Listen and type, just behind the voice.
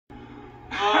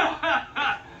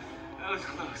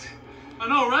I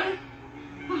know, right?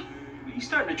 Are you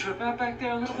starting to trip out back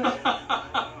there a little bit?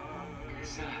 I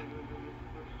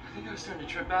think I was starting to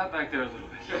trip out back there a little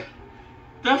bit. Yeah,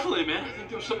 definitely, man. I think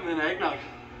there was something in the eggnog.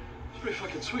 It's pretty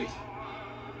fucking sweet.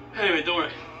 Anyway, don't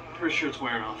worry. Pretty sure it's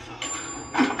wearing off,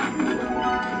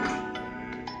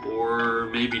 though. Or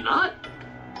maybe not.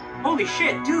 Holy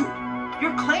shit, dude!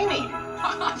 You're claiming!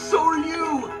 So are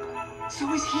you!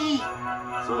 So is he!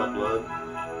 What's up, blood?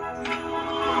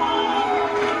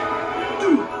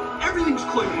 Dude, everything's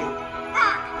claiming.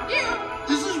 Ah, yeah!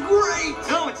 This is great!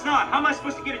 No, it's not. How am I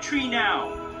supposed to get a tree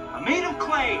now? I'm made of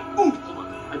clay. Ooh, hold on.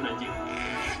 I have an idea.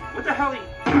 What the hell are you...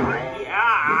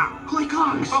 Yeah! Clay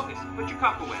cocks! Focus. Put your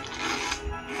cock away.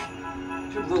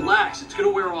 Dude, relax. It's gonna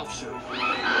wear off soon.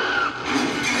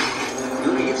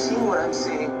 Dude, you've seen what I'm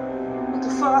seeing. What the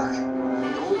fuck?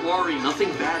 Don't worry. Nothing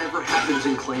bad ever happens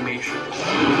in Claymation.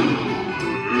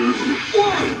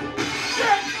 Whoa!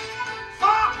 Shit!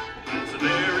 Fuck! It's a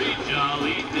very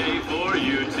jolly day for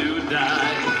you to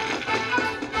die.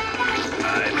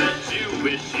 I bet you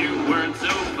wish you weren't so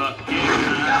fucking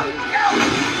high.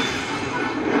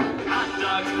 Hot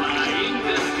dogs flying,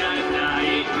 this guy's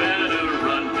dying. Better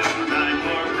run, no time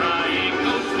for crying.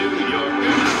 Most New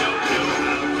Yorkers don't know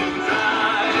how to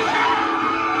drive.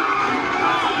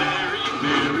 It's a very,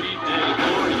 very day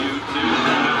for you to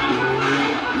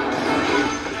die.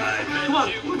 I bet Come on,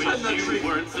 you let's hide in that wish tree. you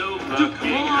weren't so Dude, fucking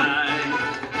come on. high.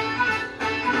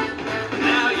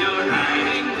 Now you're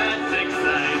hiding, that's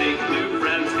exciting. New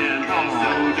friends can be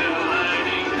so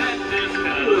delighting. At this Little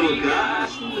cuddly guy, I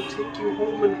just need to take you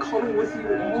home and cuddle with you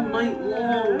all night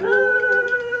long.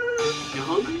 You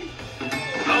hungry?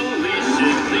 holy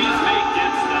shit, please make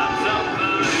it stop.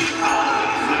 Somebody call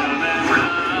some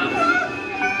ambulance.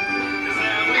 'Cause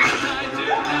now it's time to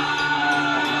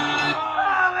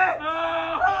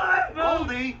die.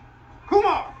 Goldie!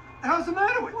 Kumar! How's the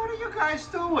matter with you? What are you guys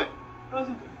doing?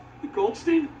 The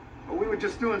Goldstein? Well, we were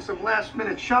just doing some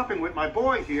last-minute shopping with my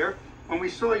boy here when we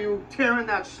saw you tearing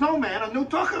that snowman a new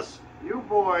tuchus. You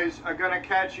boys are gonna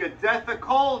catch your death of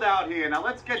cold out here. Now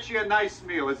let's get you a nice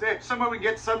meal. Is there somewhere we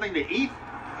get something to eat?